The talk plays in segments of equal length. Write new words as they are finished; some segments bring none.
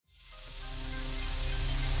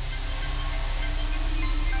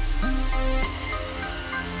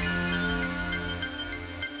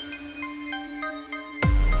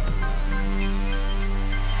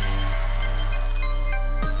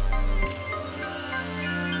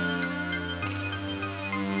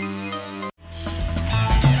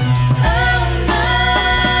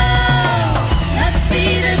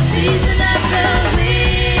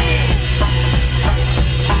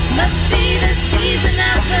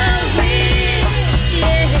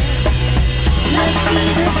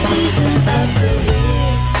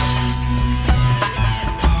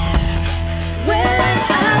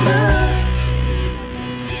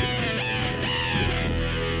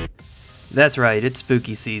That's right, it's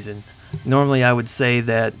spooky season. Normally I would say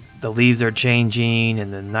that the leaves are changing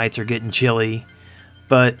and the nights are getting chilly,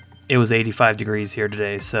 but it was 85 degrees here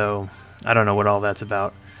today, so I don't know what all that's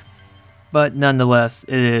about. But nonetheless,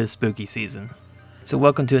 it is spooky season. So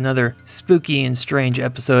welcome to another spooky and strange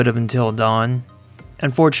episode of Until Dawn.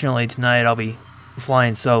 Unfortunately, tonight I'll be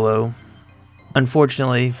flying solo.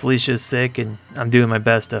 Unfortunately, Felicia's sick and I'm doing my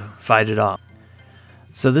best to fight it off.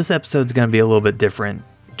 So this episode's going to be a little bit different,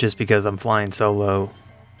 just because I'm flying solo.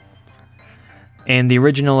 And the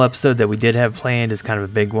original episode that we did have planned is kind of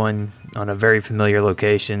a big one on a very familiar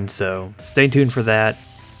location, so stay tuned for that.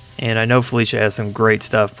 And I know Felicia has some great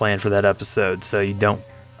stuff planned for that episode, so you don't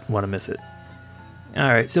want to miss it.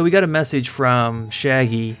 Alright, so we got a message from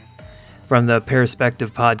Shaggy from the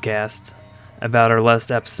Perspective podcast about our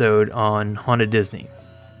last episode on Haunted Disney.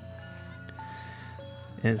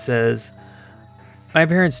 And it says, my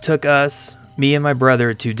parents took us, me and my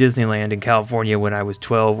brother, to Disneyland in California when I was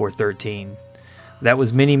 12 or 13. That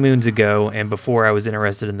was many moons ago and before I was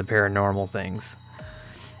interested in the paranormal things.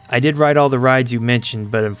 I did ride all the rides you mentioned,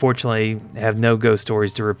 but unfortunately have no ghost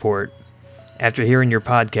stories to report. After hearing your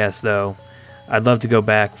podcast, though, I'd love to go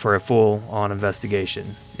back for a full-on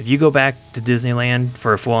investigation. If you go back to Disneyland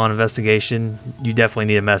for a full-on investigation, you definitely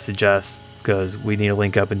need to message us, because we need to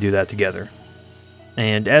link up and do that together.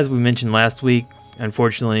 And as we mentioned last week,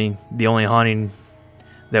 unfortunately, the only haunting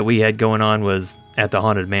that we had going on was at the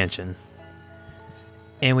Haunted Mansion.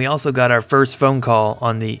 And we also got our first phone call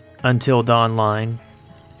on the Until Dawn line.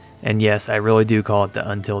 And yes, I really do call it the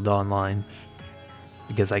Until Dawn line,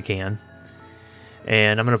 because I can.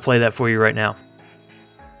 And I'm going to play that for you right now.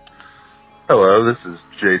 Hello, this is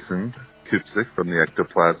Jason Kupsik from the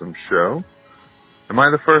Ectoplasm Show. Am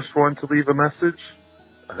I the first one to leave a message?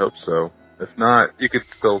 I hope so. If not, you could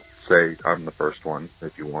still say I'm the first one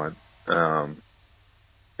if you want.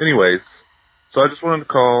 Anyways, so I just wanted to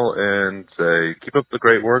call and say keep up the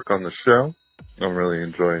great work on the show. I'm really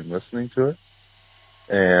enjoying listening to it.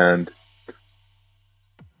 And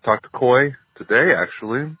talk to Coy today,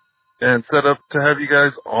 actually, and set up to have you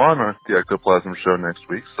guys on the Ectoplasm Show next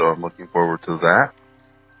week, so I'm looking forward to that.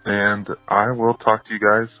 And I will talk to you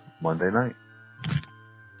guys Monday night.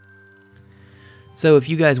 So if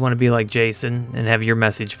you guys want to be like Jason and have your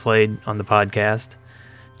message played on the podcast,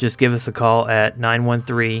 just give us a call at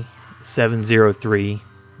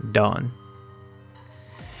 913-703-DAWN.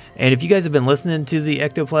 And if you guys have been listening to the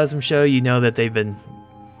Ectoplasm Show, you know that they've been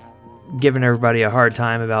giving everybody a hard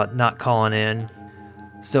time about not calling in.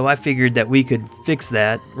 So I figured that we could fix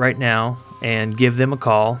that right now and give them a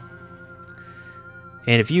call.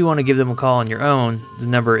 And if you want to give them a call on your own, the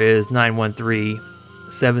number is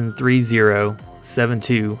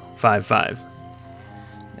 913-730-7255.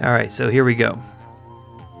 All right, so here we go.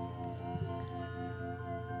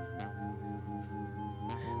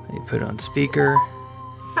 Let me put it on speaker.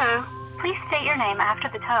 Hello. Please state your name after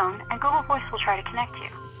the tone, and Google Voice will try to connect you.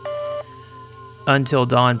 Until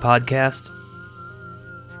Dawn podcast.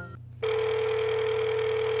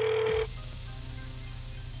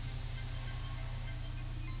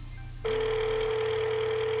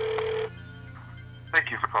 Thank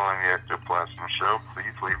you for calling the Ectoplasm Show. Please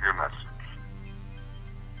leave your message.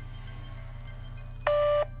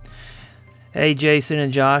 Hey, Jason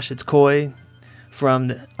and Josh, it's Coy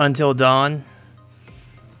from Until Dawn.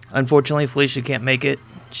 Unfortunately, Felicia can't make it.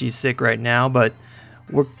 She's sick right now, but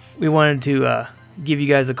we wanted to give you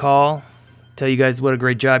guys a call, tell you guys what a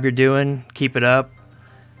great job you're doing, keep it up,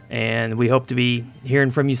 and we hope to be hearing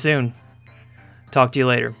from you soon. Talk to you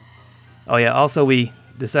later. Oh yeah, also we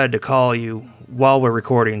decided to call you while we're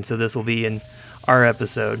recording, so this will be in our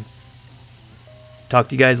episode. Talk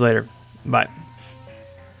to you guys later. Bye.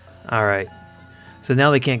 Alright, so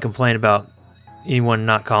now they can't complain about anyone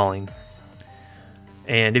not calling.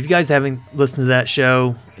 And if you guys haven't listened to that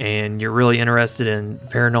show and you're really interested in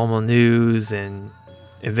paranormal news and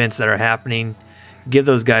events that are happening, give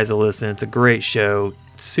those guys a listen. It's a great show,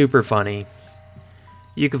 super funny.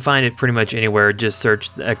 You can find it pretty much anywhere. Just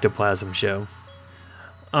search the Ectoplasm Show.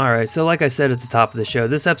 Alright, so like I said at the top of the show,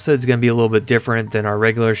 this episode's going to be a little bit different than our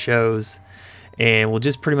regular shows, and will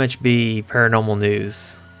just pretty much be paranormal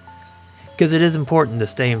news, because it is important to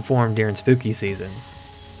stay informed during spooky season.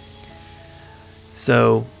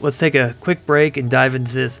 So let's take a quick break and dive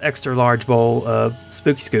into this extra large bowl of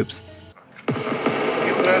Spooky Scoops. You've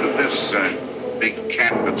heard of this big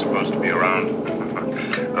cat that's supposed to be around?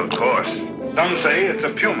 Of course. Some say it's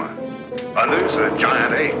a puma. Others a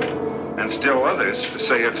giant ape. And still others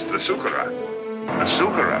say it's the Sukara. The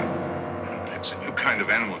Sukara? It's a new kind of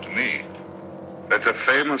animal to me. That's a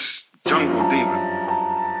famous jungle demon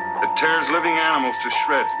that tears living animals to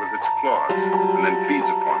shreds with its claws and then feeds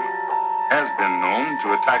upon them. Has been known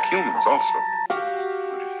to attack humans also.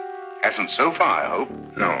 Hasn't so far, I hope.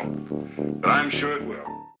 No. But I'm sure it will.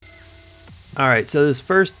 Alright, so this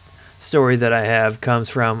first story that I have comes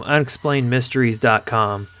from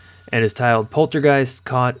unexplainedmysteries.com and is titled Poltergeist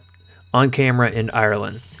Caught on Camera in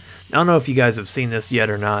Ireland. I don't know if you guys have seen this yet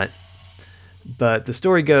or not, but the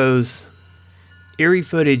story goes, eerie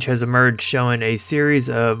footage has emerged showing a series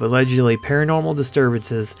of allegedly paranormal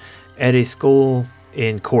disturbances at a school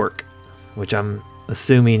in Cork, which I'm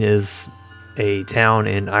assuming is a town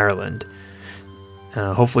in Ireland.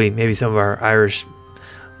 Hopefully, maybe some of our Irish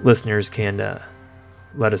listeners can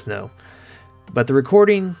let us know. But the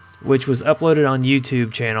recording, which was uploaded on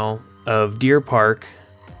YouTube channel of Deer Park,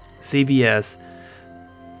 CBS,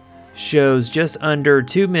 shows just under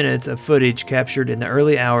 2 minutes of footage captured in the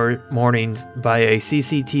early mornings by a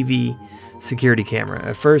CCTV security camera.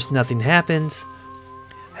 At first, nothing happens.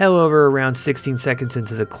 However, around 16 seconds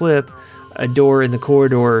into the clip, a door in the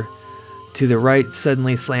corridor to the right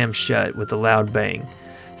suddenly slams shut with a loud bang,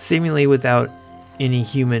 seemingly without any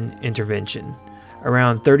human intervention.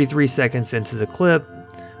 Around 33 seconds into the clip,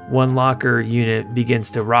 one locker unit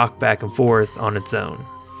begins to rock back and forth on its own,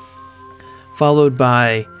 followed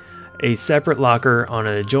by a separate locker on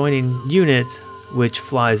an adjoining unit which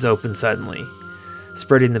flies open suddenly,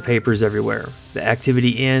 spreading the papers everywhere. The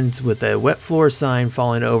activity ends with a wet floor sign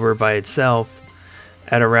falling over by itself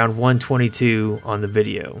at around 1:22 on the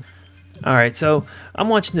video. Alright, so I'm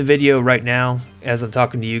watching the video right now as I'm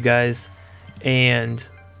talking to you guys, and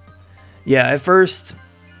yeah, at first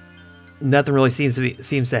nothing really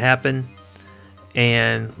seems to happen,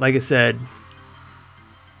 and like I said,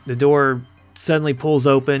 the door suddenly pulls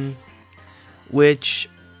open, which,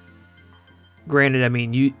 granted, I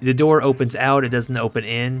mean, the door opens out, it doesn't open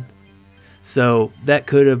in, so that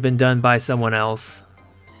could have been done by someone else.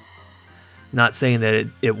 Not saying that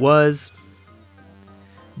it was,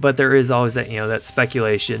 but there is always that, that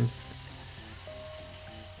speculation.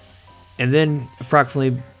 And then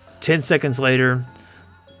approximately 10 seconds later,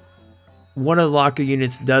 one of the locker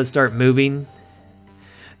units does start moving.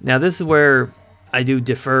 Now this is where I do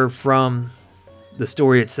differ from the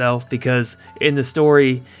story itself, because in the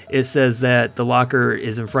story it says that the locker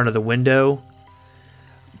is in front of the window,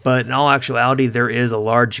 but in all actuality there is a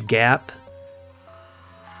large gap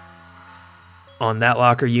on that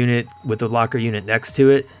locker unit with the locker unit next to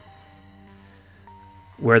it,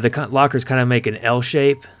 where the lockers kind of make an L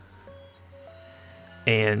shape,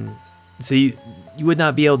 and so you would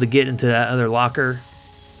not be able to get into that other locker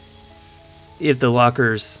if the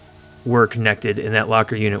lockers were connected and that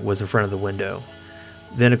locker unit was in front of the window.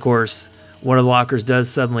 Then, of course, one of the lockers does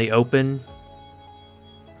suddenly open,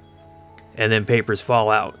 and then papers fall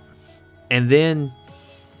out. And then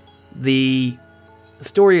the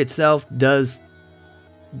story itself does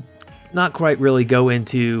not quite really go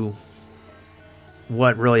into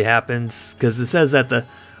what really happens, because it says that the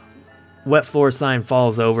wet floor sign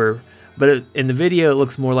falls over, but in the video it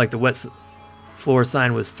looks more like the wet floor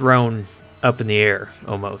sign was thrown up in the air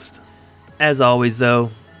almost. As always,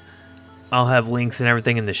 though, I'll have links and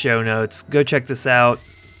everything in the show notes. Go check this out.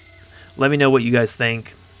 Let me know what you guys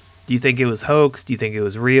think. Do you think it was hoax? Do you think it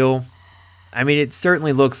was real? I mean, it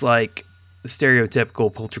certainly looks like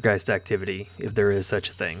stereotypical poltergeist activity, if there is such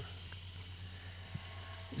a thing.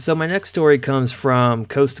 So my next story comes from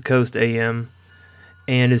Coast to Coast AM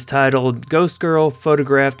and is titled Ghost Girl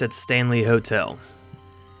Photographed at Stanley Hotel.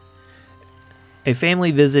 A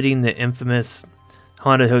family visiting the infamous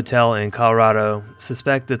haunted hotel in Colorado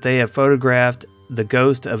suspect that they have photographed the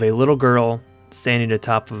ghost of a little girl standing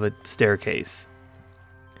atop of a staircase.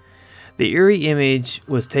 The eerie image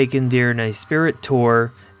was taken during a spirit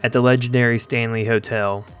tour at the legendary Stanley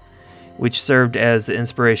Hotel, which served as the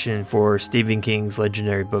inspiration for Stephen King's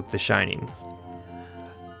legendary book The Shining.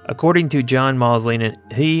 According to John Mosley,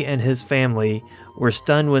 he and his family were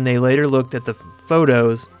stunned when they later looked at the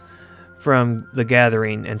photos from the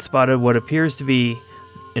gathering and spotted what appears to be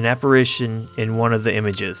an apparition in one of the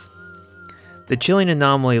images. The chilling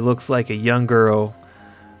anomaly looks like a young girl,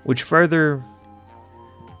 which further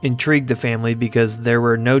intrigued the family because there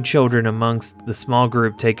were no children amongst the small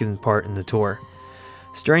group taking part in the tour.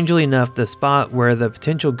 Strangely enough, the spot where the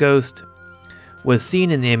potential ghost was seen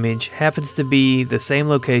in the image happens to be the same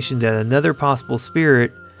location that another possible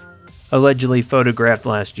spirit allegedly photographed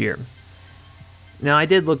last year. Now, I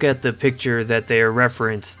did look at the picture that they are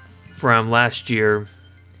referenced from last year,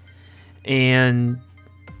 and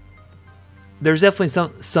there's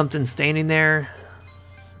definitely something standing there.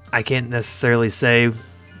 I can't necessarily say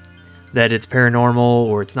that it's paranormal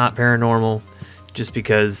or it's not paranormal just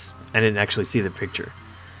because I didn't actually see the picture.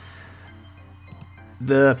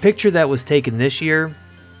 The picture that was taken this year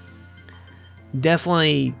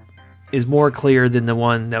definitely is more clear than the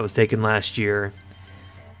one that was taken last year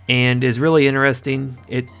and is really interesting.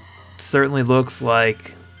 It certainly looks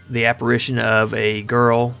like the apparition of a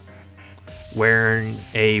girl wearing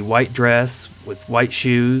a white dress with white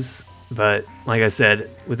shoes. But like I said,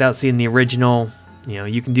 without seeing the original,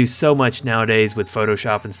 you can do so much nowadays with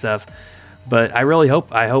Photoshop and stuff. But I really hope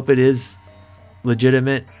it is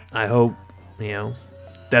legitimate. I hope,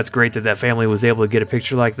 that's great that family was able to get a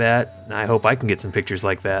picture like that. I hope I can get some pictures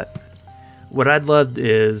like that. What I'd love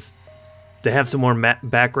is to have some more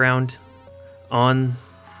background on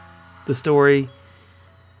the story.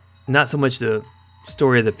 Not so much the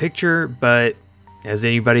story of the picture, but has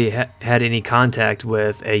anybody had any contact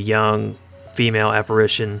with a young female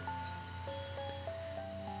apparition?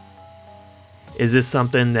 Is this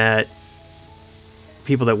something that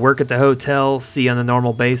people that work at the hotel see on a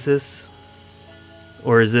normal basis?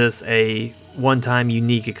 Or is this a one-time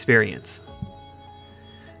unique experience?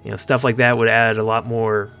 Stuff like that would add a lot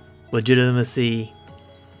more legitimacy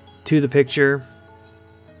to the picture.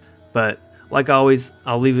 But like always,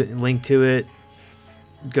 I'll leave a link to it.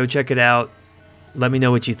 Go check it out. Let me know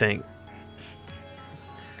what you think.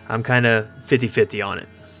 I'm kind of 50-50 on it.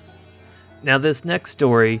 Now, this next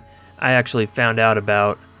story I actually found out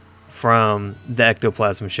about from the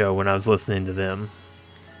Ectoplasm Show when I was listening to them.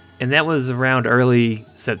 And that was around early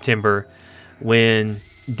September when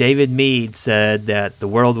David Mead said that the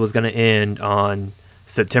world was going to end on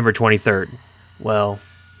September 23rd. Well,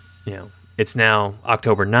 it's now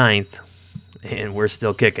October 9th, and we're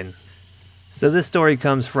still kicking. So this story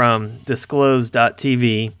comes from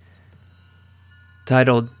Disclose.tv,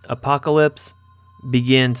 titled Apocalypse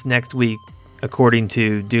Begins Next Week, according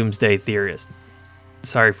to Doomsday Theorist.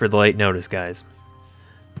 Sorry for the late notice, guys.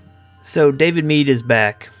 So David Mead is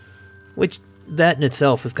back, which that in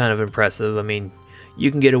itself is kind of impressive. I mean,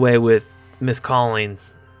 you can get away with miscalling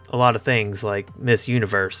a lot of things like Miss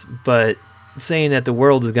Universe, but saying that the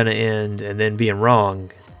world is going to end and then being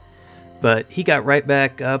wrong. But he got right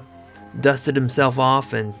back up, dusted himself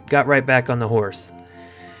off, and got right back on the horse.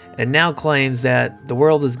 And now claims that the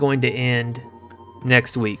world is going to end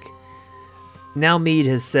next week. Now Mead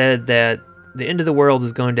has said that the end of the world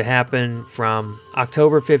is going to happen from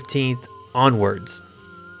October 15th onwards.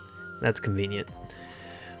 That's convenient.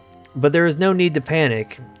 But there is no need to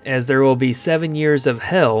panic, as there will be 7 years of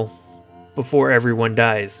hell before everyone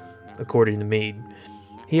dies, according to Mead.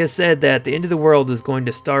 He has said that the end of the world is going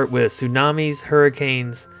to start with tsunamis,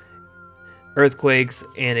 hurricanes, earthquakes,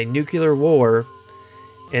 and a nuclear war,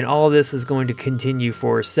 and all this is going to continue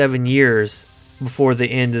for 7 years before the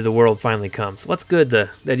end of the world finally comes. Well, that's good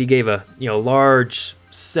that he gave a large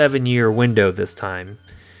 7-year window this time.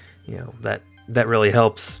 That really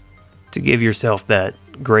helps to give yourself that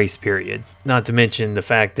grace period. Not to mention the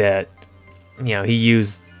fact that he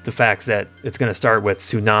used the facts that it's going to start with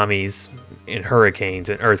tsunamis and hurricanes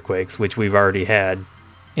and earthquakes, which we've already had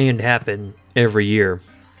and happen every year.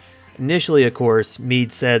 Initially, of course,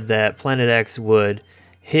 Mead said that Planet X would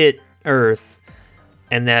hit Earth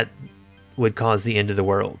and that would cause the end of the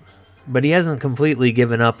world. But he hasn't completely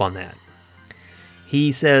given up on that.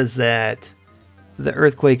 He says that the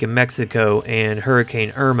earthquake in Mexico and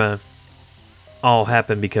Hurricane Irma all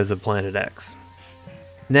happened because of Planet X.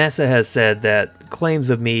 NASA has said that claims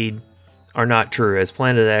of Mead are not true, as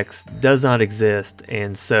Planet X does not exist,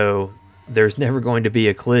 and so there's never going to be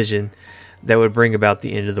a collision that would bring about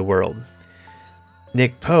the end of the world.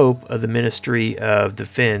 Nick Pope of the Ministry of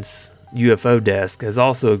Defense UFO desk has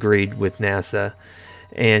also agreed with NASA,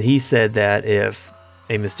 and he said that if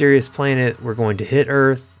a mysterious planet were going to hit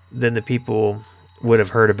Earth, then the people would have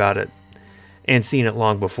heard about it and seen it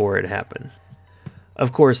long before it happened.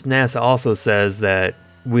 Of course, NASA also says that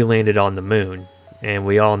we landed on the moon, and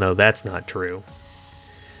we all know that's not true.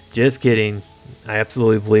 Just kidding. I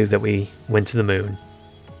absolutely believe that we went to the moon.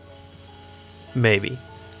 Maybe.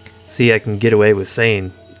 See, I can get away with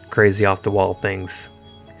saying crazy off-the-wall things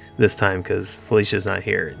this time because Felicia's not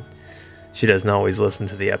here. And she doesn't always listen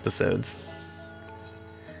to the episodes.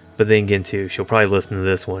 But then again, too, she'll probably listen to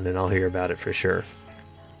this one and I'll hear about it for sure.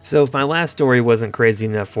 So if my last story wasn't crazy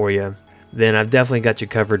enough for you, then I've definitely got you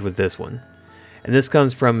covered with this one. And this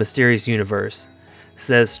comes from Mysterious Universe. It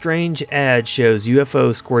says, strange ad shows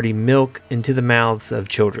UFO squirting milk into the mouths of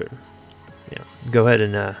children. Go ahead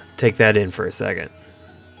and take that in for a second.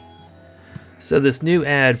 So this new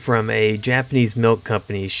ad from a Japanese milk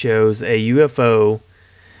company shows a UFO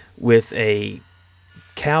with a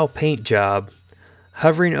cow paint job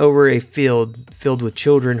hovering over a field filled with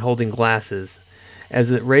children holding glasses.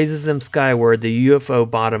 As it raises them skyward, the UFO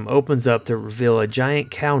bottom opens up to reveal a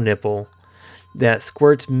giant cow nipple that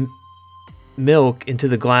squirts milk into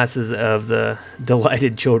the glasses of the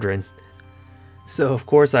delighted children. So of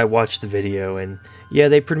course I watched the video, and yeah,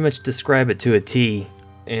 they pretty much describe it to a T,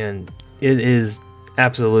 and it is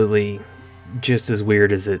absolutely just as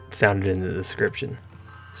weird as it sounded in the description.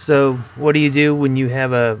 So what do you do when you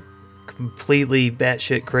have a completely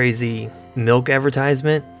batshit crazy milk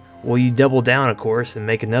advertisement? Well, you double down, of course, and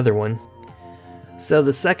make another one. So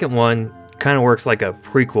the second one kind of works like a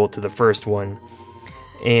prequel to the first one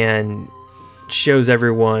and shows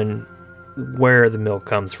everyone where the milk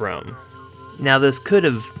comes from. Now, this could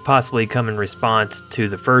have possibly come in response to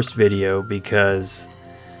the first video because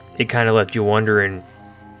it kind of left you wondering,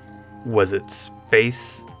 was it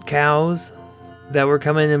space cows that were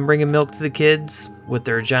coming and bringing milk to the kids with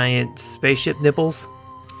their giant spaceship nipples?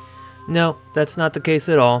 No, that's not the case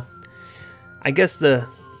at all. I guess the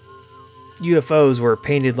UFOs were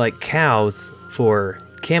painted like cows for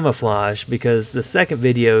camouflage because the second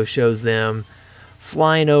video shows them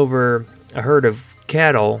flying over a herd of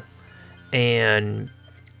cattle and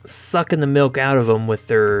sucking the milk out of them with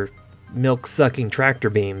their milk-sucking tractor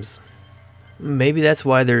beams. Maybe that's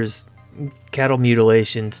why there's cattle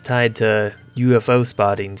mutilations tied to UFO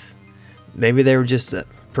spottings. Maybe they were just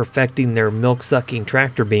perfecting their milk-sucking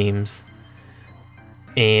tractor beams,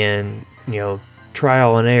 and,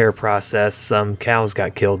 trial and error process, some cows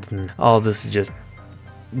got killed, and all this is just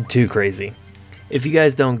too crazy. If you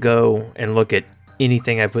guys don't go and look at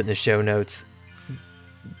anything I put in the show notes,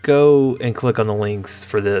 go and click on the links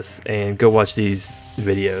for this and go watch these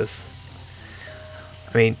videos.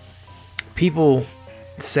 I mean, people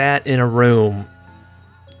sat in a room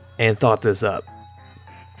and thought this up.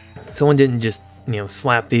 Someone didn't just,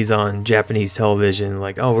 slap these on Japanese television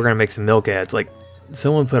like, oh, we're going to make some milk ads. Like,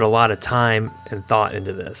 someone put a lot of time and thought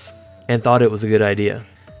into this and thought it was a good idea.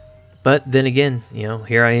 But then again,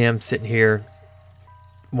 here I am sitting here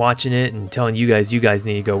watching it and telling you guys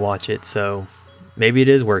need to go watch it. So maybe it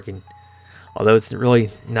is working. Although it's really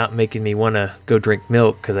not making me want to go drink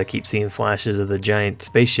milk because I keep seeing flashes of the giant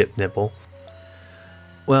spaceship nipple.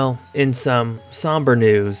 Well, in some somber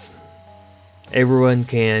news, everyone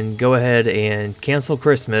can go ahead and cancel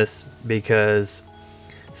Christmas because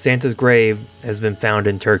Santa's grave has been found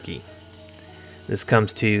in Turkey. This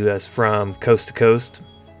comes to us from Coast to Coast.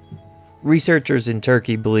 Researchers in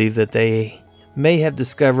Turkey believe that they may have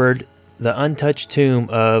discovered the untouched tomb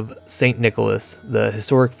of St. Nicholas, the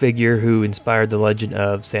historic figure who inspired the legend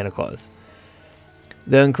of Santa Claus.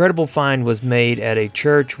 The incredible find was made at a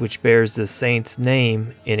church which bears the saint's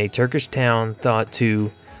name in a Turkish town thought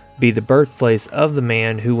to be the birthplace of the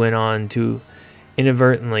man who went on to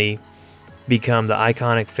inadvertently become the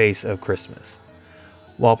iconic face of Christmas.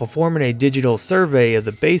 While performing a digital survey of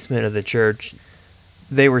the basement of the church,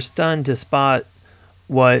 they were stunned to spot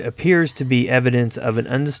what appears to be evidence of an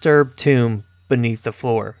undisturbed tomb beneath the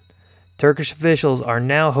floor. Turkish officials are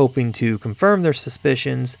now hoping to confirm their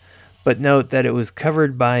suspicions, but note that it was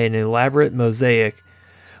covered by an elaborate mosaic,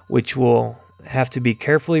 which will have to be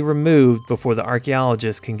carefully removed before the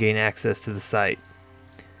archaeologists can gain access to the site.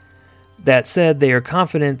 That said, they are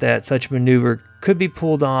confident that such maneuver could be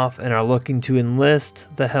pulled off and are looking to enlist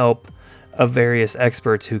the help of various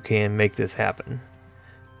experts who can make this happen.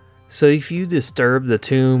 So if you disturb the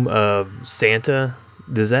tomb of Santa,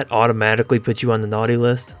 does that automatically put you on the naughty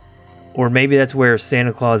list? Or maybe that's where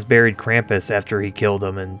Santa Claus buried Krampus after he killed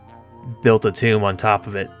him and built a tomb on top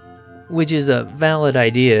of it. Which is a valid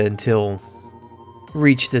idea until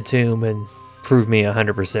reach the tomb and prove me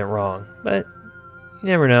 100% wrong. But you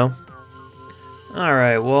never know.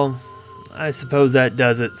 Alright, well, I suppose that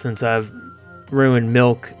does it since I've ruined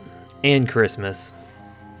milk and Christmas.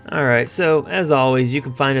 Alright, so as always, you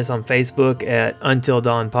can find us on Facebook at Until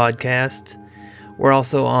Dawn Podcast. We're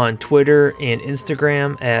also on Twitter and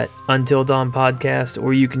Instagram at Until Dawn Podcast,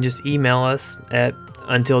 or you can just email us at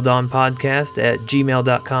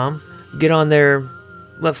untildawnpodcast@gmail.com. Get on there,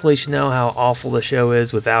 let Felicia know how awful the show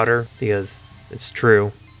is without her, because it's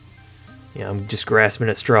true. I'm just grasping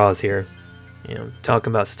at straws here.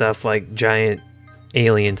 Talking about stuff like giant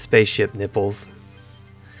alien spaceship nipples.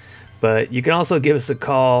 But you can also give us a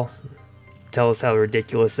call, tell us how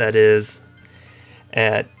ridiculous that is,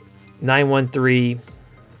 at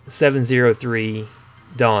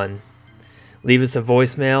 913-703-DAWN. Leave us a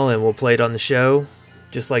voicemail and we'll play it on the show,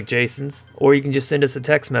 just like Jason's. Or you can just send us a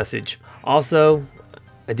text message. Also,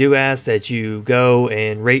 I do ask that you go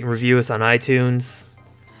and rate and review us on iTunes.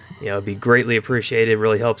 It'd be greatly appreciated. It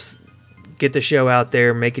really helps get the show out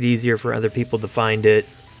there, make it easier for other people to find it.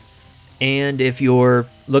 And if you're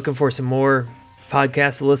looking for some more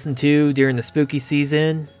podcasts to listen to during the spooky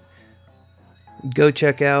season, go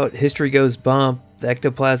check out History Goes Bump, The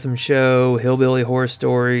Ectoplasm Show, Hillbilly Horror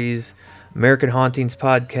Stories, American Hauntings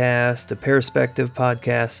Podcast, the Perspective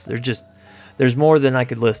Podcast. There's more than I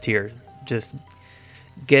could list here. Just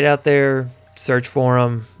get out there, search for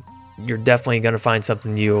them. You're definitely going to find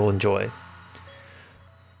something you'll enjoy.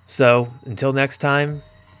 So, until next time,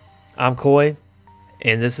 I'm Coy,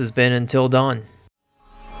 and this has been Until Dawn.